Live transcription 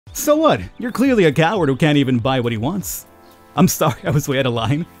So what? You're clearly a coward who can't even buy what he wants. I'm sorry, I was way out of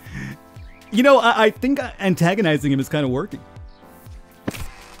line. You know, I think antagonizing him is kind of working.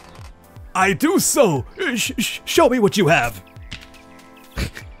 I do so! Show me what you have!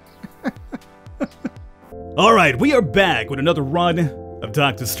 Alright, we are back with another run of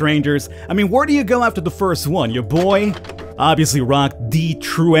Talk to Strangers. I mean, where do you go after the first one? Your boy obviously rocked the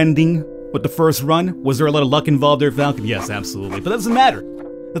true ending with the first run. Was there a lot of luck involved there, Falcon? Yes, absolutely. But that doesn't matter.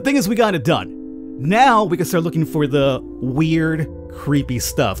 The thing is, we got it done. Now we can start looking for the weird, creepy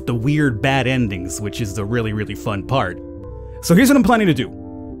stuff. The weird bad endings, which is the really, really fun part. So here's what I'm planning to do.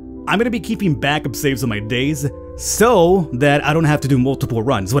 I'm going to be keeping backup saves on my days so that I don't have to do multiple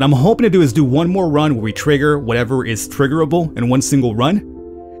runs. What I'm hoping to do is do one more run where we trigger whatever is triggerable in one single run,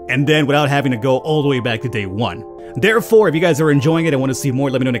 and then without having to go all the way back to day one. Therefore, if you guys are enjoying it and want to see more,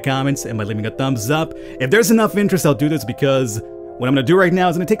 let me know in the comments and by leaving a thumbs up. If there's enough interest, I'll do this, because what I'm going to do right now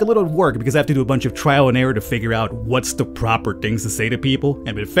is going to take a little work, because I have to do a bunch of trial and error to figure out what's the proper things to say to people.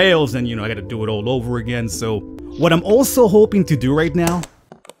 And if it fails, then, you know, I got to do it all over again. So what I'm also hoping to do right now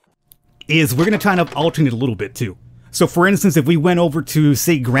is we're going to try to alternate a little bit too. So for instance, if we went over to,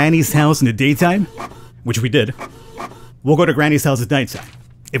 say, Granny's house in the daytime, which we did, we'll go to Granny's house at nighttime.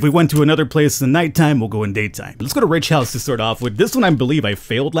 If we went to another place in nighttime, we'll go in daytime. Let's go to Rich House to start off with. This one I believe I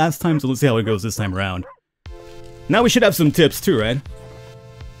failed last time, so let's see how it goes this time around. Now we should have some tips too, right?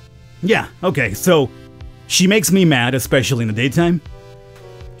 Yeah, okay, so she makes me mad, especially in the daytime.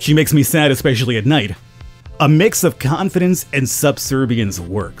 She makes me sad, especially at night. A mix of confidence and subservience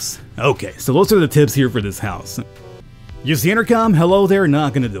works. Okay, so those are the tips here for this house. Use the intercom. Hello there,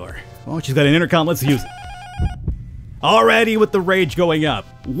 knock on the door. Oh, she's got an intercom, let's use it. Already with the rage going up.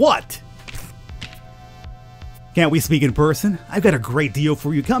 What? Can't we speak in person? I've got a great deal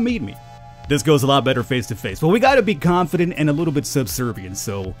for you, come meet me. This goes a lot better face to face. Well, we gotta be confident and a little bit subservient,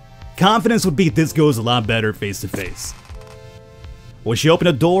 so confidence would be this goes a lot better face to face. Well, she opened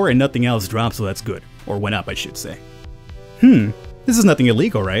a door and nothing else dropped, so that's good. Or went up, I should say. This is nothing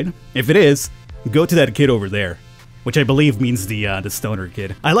illegal, right? If it is, go to that kid over there. Which I believe means the stoner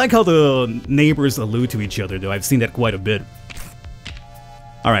kid. I like how the neighbors allude to each other, though. I've seen that quite a bit.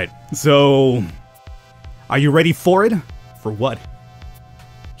 Alright, so are you ready for it? For what?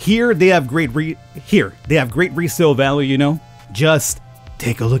 Here they have great resale value, you know? Just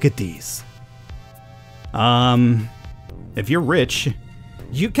take a look at these. If you're rich,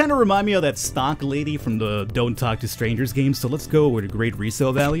 you kind of remind me of that stock lady from the Don't Talk to Strangers game, so let's go with a great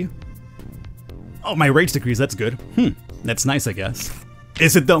resale value. Oh, my rage decrease, that's good. That's nice, I guess.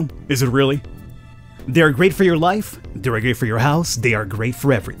 Is it though? Is it really? They're great for your life, they're great for your house, they are great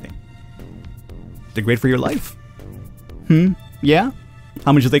for everything. They're great for your life? Yeah?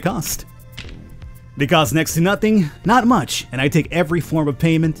 How much do they cost? They cost next to nothing, not much, and I take every form of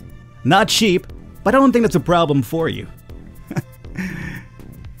payment. Not cheap, but I don't think that's a problem for you.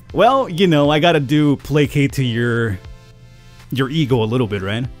 Well, you know, I gotta placate to your ego a little bit,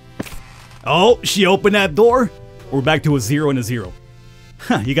 right? Oh, she opened that door? We're back to a 0 and a 0.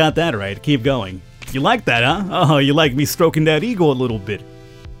 Huh, you got that right. Keep going. You like that, huh? Oh, you like me stroking that ego a little bit.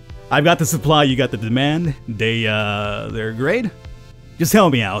 I've got the supply, you got the demand. They're great. Just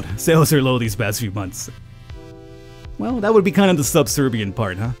help me out. Sales are low these past few months. Well, that would be kind of the subservient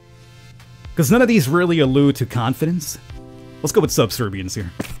part, huh? Because none of these really allude to confidence. Let's go with subservience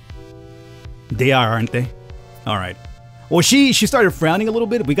here. They are, aren't they? Alright. Well, she started frowning a little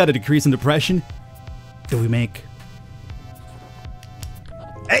bit. We got a decrease in depression. Do we make...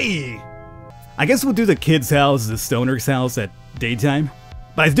 Hey! I guess we'll do the kid's house, the stoner's house at daytime.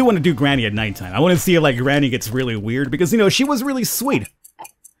 But I do want to do Granny at nighttime. I want to see if, like, Granny gets really weird. Because, you know, she was really sweet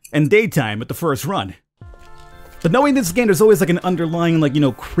in daytime at the first run. But knowing this game, there's always, like, an underlying, like, you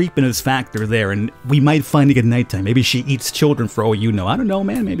know, creepiness factor there. And we might find it at nighttime. Maybe she eats children for all you know. I don't know,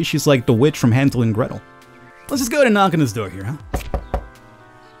 man. Maybe she's like the witch from Hansel and Gretel. Let's just go ahead and knock on this door here, huh?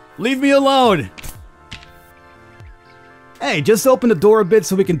 Leave me alone! Hey, just open the door a bit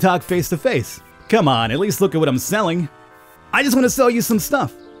so we can talk face to face. Come on, at least look at what I'm selling. I just want to sell you some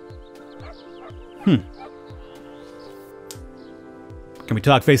stuff. Can we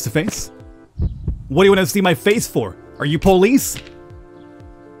talk face to face? What do you want to see my face for? Are you police? So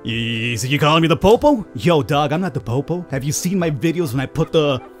you calling me the Popo? Yo, dog, I'm not the Popo. Have you seen my videos when I put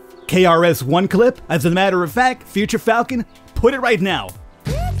the KRS-One clip? As a matter of fact, Future Falcon, put it right now.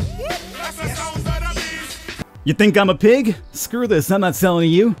 You think I'm a pig? Screw this, I'm not selling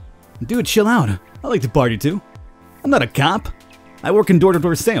to you. Dude, chill out. I like to party too. I'm not a cop. I work in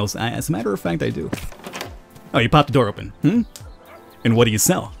door-to-door sales. As a matter of fact, I do. Oh, you popped the door open. And what do you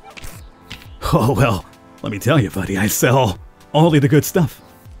sell? Oh, well, let me tell you, buddy, I sell only the good stuff.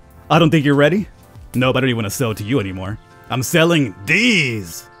 I don't think you're ready? Nope, I don't even want to sell to you anymore. I'm selling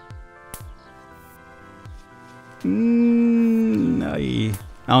these! I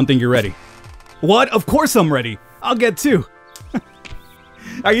don't think you're ready. What? Of course I'm ready! I'll get two!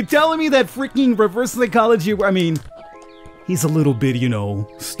 Are you telling me that freaking reverse psychology, I mean, he's a little bit, you know,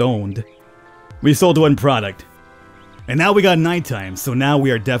 stoned. We sold one product. And now we got nighttime, so now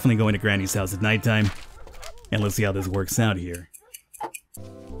we are definitely going to Granny's house at nighttime. And let's see how this works out here.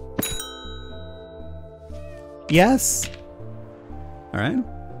 Yes? Alright.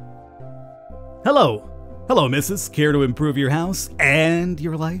 Hello. Hello, Mrs. Care to improve your house and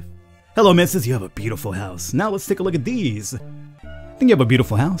your life? Hello, Mrs. You have a beautiful house. Now let's take a look at these. I think you have a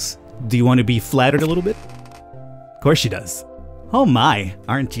beautiful house. Do you want to be flattered a little bit? Of course she does. Oh my,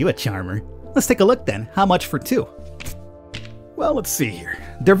 aren't you a charmer? Let's take a look then. How much for two? Well, let's see here.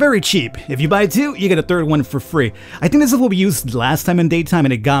 They're very cheap. If you buy two, you get a third one for free. I think this is what we used last time in daytime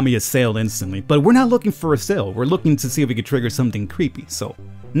and it got me a sale instantly. But we're not looking for a sale. We're looking to see if we could trigger something creepy. So,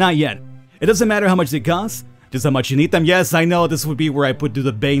 not yet. It doesn't matter how much they cost, just how much you need them. Yes, I know this would be where I put do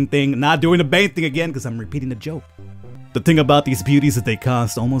the Bane thing. Not doing the Bane thing again because I'm repeating the joke. The thing about these beauties is that they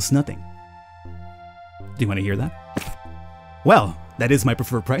cost almost nothing. Do you want to hear that? Well, that is my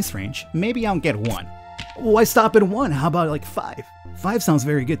preferred price range. Maybe I'll get one. Why stop at one? How about like 5? 5 sounds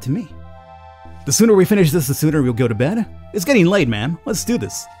very good to me. The sooner we finish this, the sooner we'll go to bed. It's getting late, ma'am. Let's do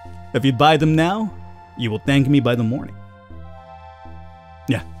this. If you buy them now, you will thank me by the morning.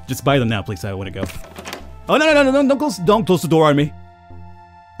 Yeah, just buy them now, please. I want to go. Oh, no, don't close the door on me.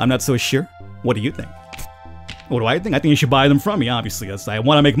 I'm not so sure. What do you think? What do I think? I think you should buy them from me, obviously, because I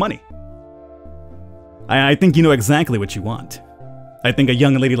want to make money. I think you know exactly what you want. I think a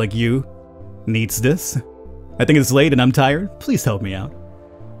young lady like you needs this. I think it's late and I'm tired. Please help me out.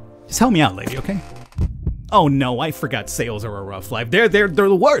 Just help me out, lady, okay? Oh no, I forgot sales are a rough life. They're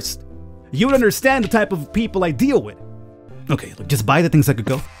the worst. You would understand the type of people I deal with. Okay, look, just buy the things I could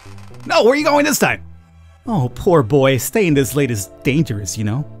go. No, where are you going this time? Oh, poor boy. Staying this late is dangerous, you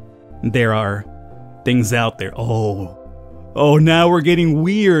know? There are things out there. Oh, now we're getting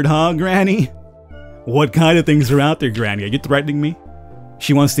weird, huh, Granny? What kind of things are out there, Granny? Are you threatening me?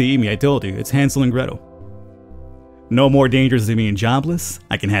 She wants to eat me, I told you. It's Hansel and Gretel. No more dangers than being jobless.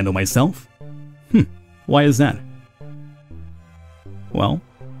 I can handle myself. Why is that? Well,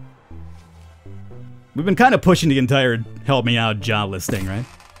 we've been kind of pushing the entire help me out jobless thing, right?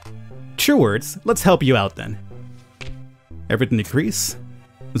 True words. Let's help you out then. Everything decrease.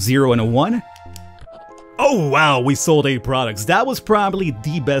 0 and a 1. Oh wow, we sold 8 products. That was probably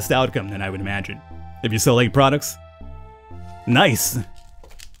the best outcome then, I would imagine. If you sell 8 products. Nice.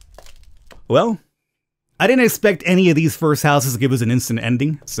 Well, I didn't expect any of these first houses to give us an instant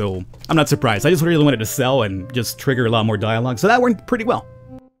ending, so I'm not surprised. I just really wanted to sell and just trigger a lot more dialogue, so that went pretty well.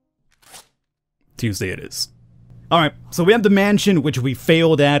 Tuesday it is. Alright, so we have the mansion, which we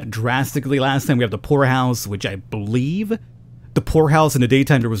failed at drastically last time. We have the poorhouse, which I believe the poorhouse in the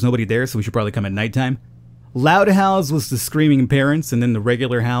daytime there was nobody there, so we should probably come at nighttime. Loud house was the screaming parents, and then the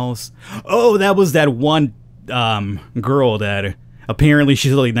regular house. Oh, that was that one girl that apparently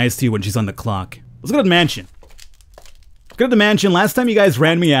she's really nice to you when she's on the clock. Let's go to the mansion. Let's go to the mansion. Last time you guys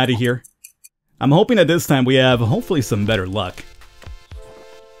ran me out of here. I'm hoping that this time we have hopefully some better luck.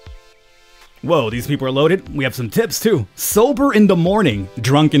 Whoa, these people are loaded. We have some tips too. Sober in the morning,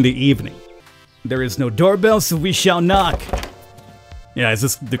 drunk in the evening. There is no doorbell, so we shall knock. Yeah, is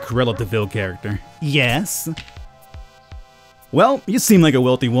this the Cruella de Vil character? Yes. Well, you seem like a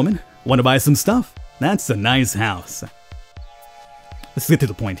wealthy woman. Want to buy some stuff? That's a nice house. Let's get to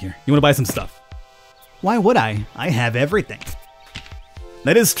the point here. You want to buy some stuff? Why would I? I have everything.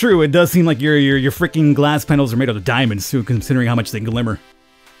 That is true. It does seem like your freaking glass panels are made out of diamonds too, considering how much they glimmer.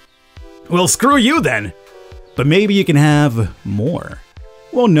 Well, screw you then. But maybe you can have more.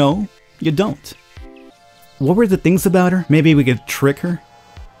 Well, no, you don't. What were the things about her? Maybe we could trick her?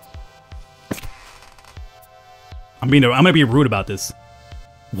 I'm gonna be rude about this.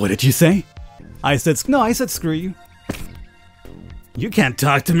 What did you say? I said screw you. You can't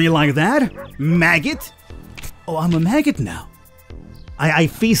talk to me like that, maggot. Oh, I'm a maggot now. I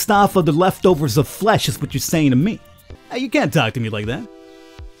feast off of the leftovers of flesh is what you're saying to me. You can't talk to me like that.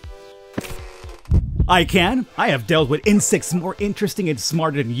 I can. I have dealt with insects more interesting and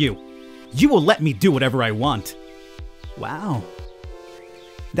smarter than you. You will let me do whatever I want. Wow.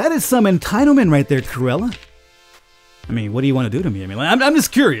 That is some entitlement right there, Cruella. I mean, what do you want to do to me? I mean, I'm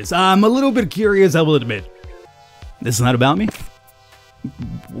just curious. I'm a little bit curious, I will admit. This is not about me?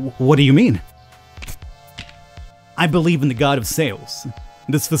 What do you mean? I believe in the god of sales.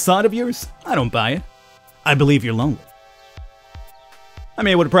 This facade of yours? I don't buy it. I believe you're lonely. I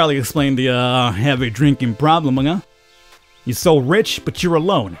mean, it would probably explain the heavy drinking problem, huh? You're so rich, but you're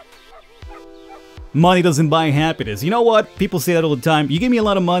alone. Money doesn't buy happiness. You know what? People say that all the time. You give me a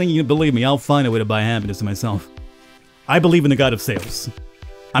lot of money, you believe me, I'll find a way to buy happiness to myself. I believe in the god of sales.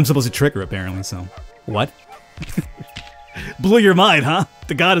 I'm supposed to trick her, apparently, so... What? Blew your mind, huh?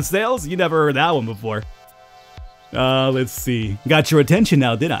 The god of sales? You never heard that one before. Let's see. Got your attention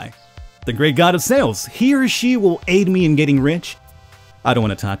now, did I? The great god of sales. He or she will aid me in getting rich. I don't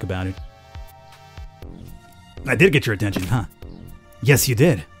want to talk about it. I did get your attention, huh? Yes, you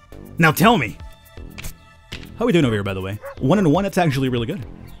did. Now tell me. How are we doing over here, by the way? 1-1, that's actually really good.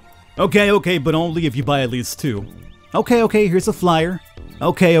 Okay, but only if you buy at least 2. Okay, here's a flyer.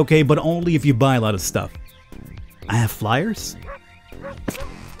 Okay, but only if you buy a lot of stuff. I have flyers?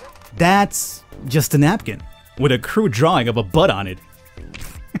 That's just a napkin with a crude drawing of a butt on it.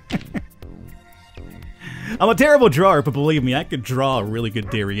 I'm a terrible drawer, but believe me, I could draw a really good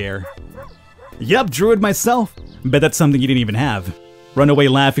derriere. Yep, drew it myself. Bet that's something you didn't even have. Run away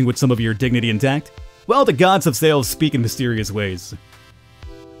laughing with some of your dignity intact? Well, the gods of sales speak in mysterious ways.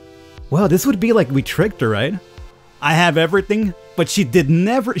 Well, this would be like we tricked her, right? I have everything, but she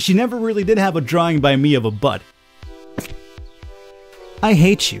never really did have a drawing by me of a butt. I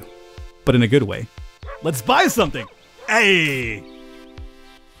hate you, but in a good way. Let's buy something! Hey!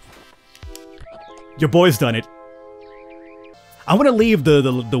 Your boy's done it. I want to leave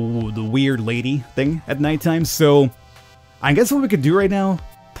the weird lady thing at nighttime, so I guess what we could do right now,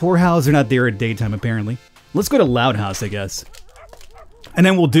 poorhouse are not there at daytime apparently. Let's go to loud house, I guess. And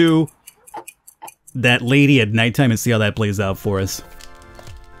then we'll do that lady at nighttime and see how that plays out for us.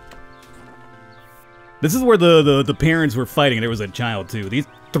 This is where the parents were fighting. There was a child too. These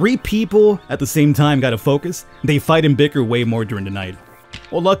 3 people at the same time got to focus. They fight and bicker way more during the night.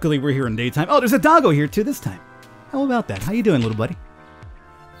 Well, luckily we're here in daytime. Oh, there's a doggo here too this time. How about that? How you doing, little buddy?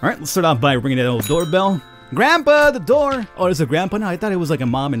 All right, let's start off by ringing that old doorbell. Grandpa, the door! Oh, there's a grandpa? No, I thought it was like a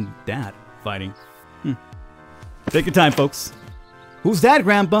mom and dad fighting. Take your time, folks. Who's that,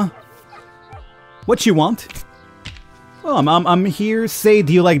 Grandpa? What you want? Oh, I'm here. Say,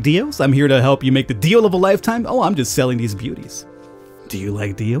 do you like deals? I'm here to help you make the deal of a lifetime. Oh, I'm just selling these beauties. Do you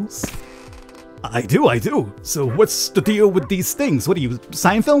like deals? I do. So what's the deal with these things? What are you,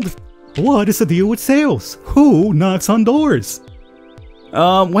 Seinfeld? What is the deal with sales? Who knocks on doors?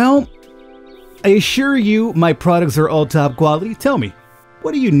 Well, I assure you my products are all top quality. Tell me,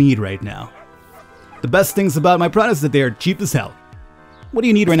 what do you need right now? The best things about my products is that they are cheap as hell. What do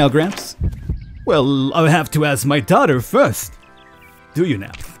you need right now, Gramps? Well, I'll have to ask my daughter first. Do you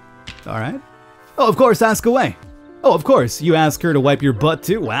now? Alright. Oh, of course, ask away. Oh, of course, you ask her to wipe your butt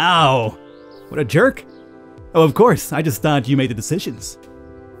too? Wow. What a jerk. Oh, of course, I just thought you made the decisions.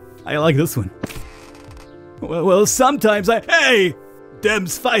 I like this one. Well, sometimes Hey!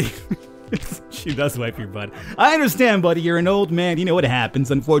 Dem's fighting. She does wipe your butt. I understand, buddy, you're an old man. You know what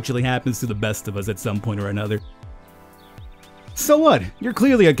happens. Unfortunately happens to the best of us at some point or another. So what? You're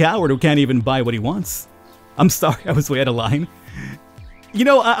clearly a coward who can't even buy what he wants. I'm sorry, I was way out of line. You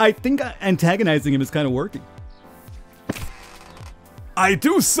know, I think antagonizing him is kind of working. I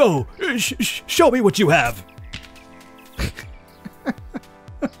do so! Show me what you have!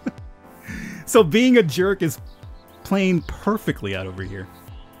 So being a jerk is playing perfectly out over here.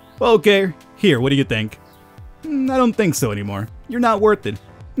 Okay, here, what do you think? I don't think so anymore. You're not worth it.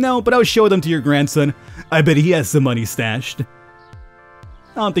 No, but I'll show them to your grandson. I bet he has some money stashed.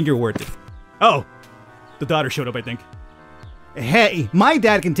 I don't think you're worth it. Oh, the daughter showed up, I think. Hey, my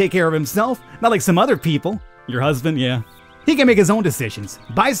dad can take care of himself, not like some other people. Your husband, yeah. He can make his own decisions.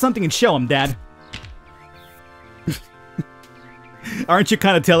 Buy something and show him, Dad. Aren't you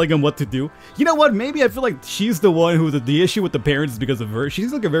kind of telling him what to do? You know what? Maybe I feel like she's the one who the issue with the parents is because of her.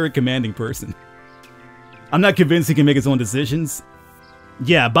 She's like a very commanding person. I'm not convinced he can make his own decisions.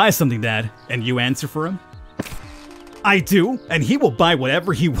 Yeah, buy something, Dad. And you answer for him? I do, and he will buy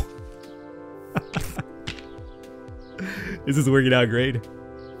whatever he wants. This is working out great.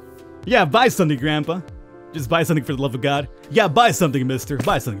 Yeah, buy something, Grandpa. Just buy something for the love of God. Yeah, buy something, mister.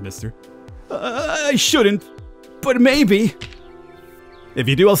 Buy something, mister. I shouldn't, but maybe. If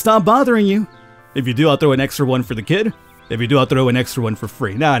you do, I'll stop bothering you. If you do, I'll throw an extra one for the kid. If you do, I'll throw an extra one for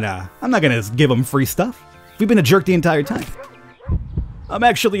free. Nah. I'm not gonna give him free stuff. We've been a jerk the entire time. I'm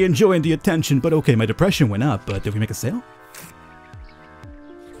actually enjoying the attention, but okay, my depression went up, but did we make a sale?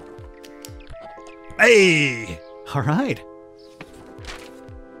 Hey! Alright.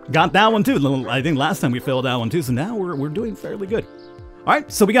 Got that one too. I think last time we failed that one too, so now we're doing fairly good.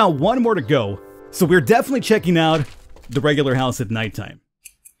 Alright, so we got one more to go. So we're definitely checking out the regular house at nighttime.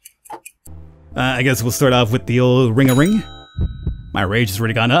 I guess we'll start off with the old ring-a-ring. My rage has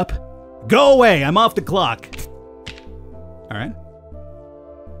already gone up. Go away, I'm off the clock. Alright.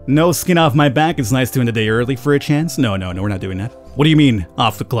 No skin off my back, it's nice to end the day early for a chance. No, we're not doing that. What do you mean,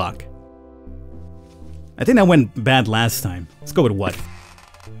 off the clock? I think that went bad last time. Let's go with what?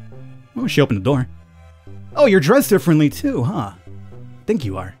 Oh, she opened the door. Oh, you're dressed differently too, huh? Think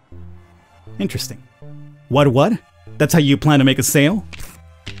you are. Interesting. What? That's how you plan to make a sale?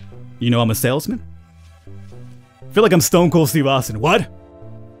 You know I'm a salesman? I feel like I'm Stone Cold Steve Austin. What?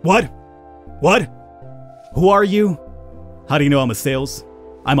 Who are you? How do you know I'm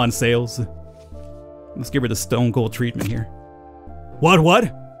I'm on sales. Let's give her the Stone Cold treatment here. What?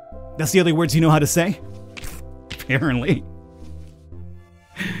 That's the only words you know how to say? Apparently.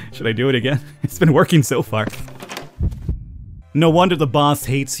 Should I do it again? It's been working so far. No wonder the boss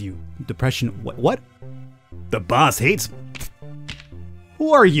hates you. Depression. What? The boss hates me?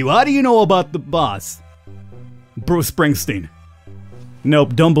 Who are you? How do you know about the boss? Bruce Springsteen.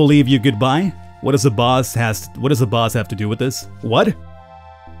 Nope, don't believe you. Goodbye. What does the boss have to do with this? What?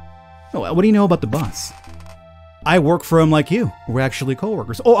 Oh, what do you know about the boss? I work for him like you. We're actually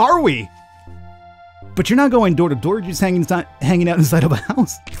co-workers. Oh, are we? But you're not going door to door, you're just hanging out inside of a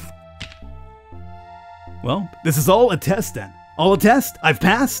house. Well, this is all a test then. All a test? I've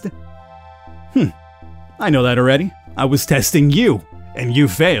passed? I know that already. I was testing you, and you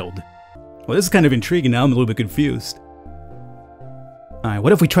failed. Well, this is kind of intriguing now, I'm a little bit confused. Alright,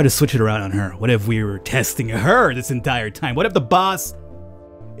 what if we try to switch it around on her? What if we were testing her this entire time? What if the boss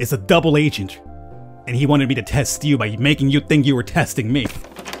is a double agent, and he wanted me to test you by making you think you were testing me?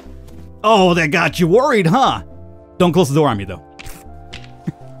 Oh, that got you worried, huh? Don't close the door on me, though.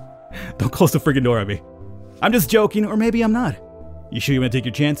 Don't close the freaking door on me. I'm just joking, or maybe I'm not. You sure you want to take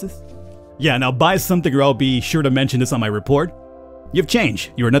your chances? Yeah, now buy something or I'll be sure to mention this on my report. You've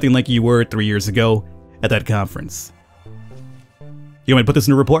changed. You are nothing like you were 3 years ago at that conference. You want me to put this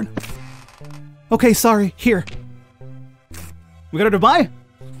in a report? Okay, sorry. Here. We got her to buy?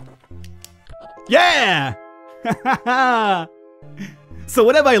 Yeah! So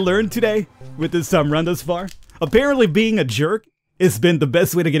what have I learned today with this run thus far? Apparently being a jerk has been the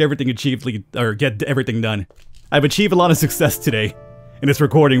best way to get everything get everything done. I've achieved a lot of success today in this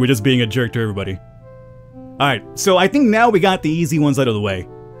recording with just being a jerk to everybody. Alright, so I think now we got the easy ones out of the way.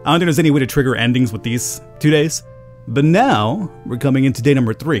 I don't think there's any way to trigger endings with these 2 days. But now, we're coming into day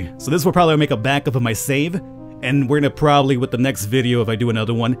number 3. So this will probably make a backup of my save. And we're gonna probably, with the next video, if I do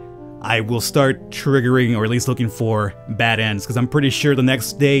another one, I will start triggering, or at least looking for bad ends. Because I'm pretty sure the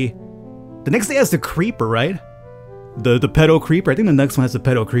next day has the creeper, right? The pedo creeper. I think the next one has the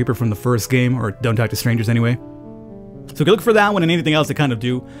pedo creeper from the first game, or Don't Talk to Strangers anyway. So we can look for that one and anything else to kind of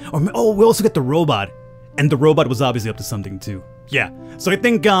do. Oh, we also get the robot. And the robot was obviously up to something too. Yeah, so I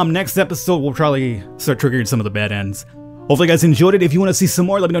think next episode we'll probably start triggering some of the bad ends. Hopefully you guys enjoyed it. If you want to see some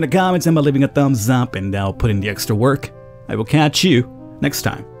more, let me know in the comments and by leaving a thumbs up, and I'll put in the extra work. I will catch you next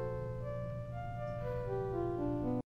time.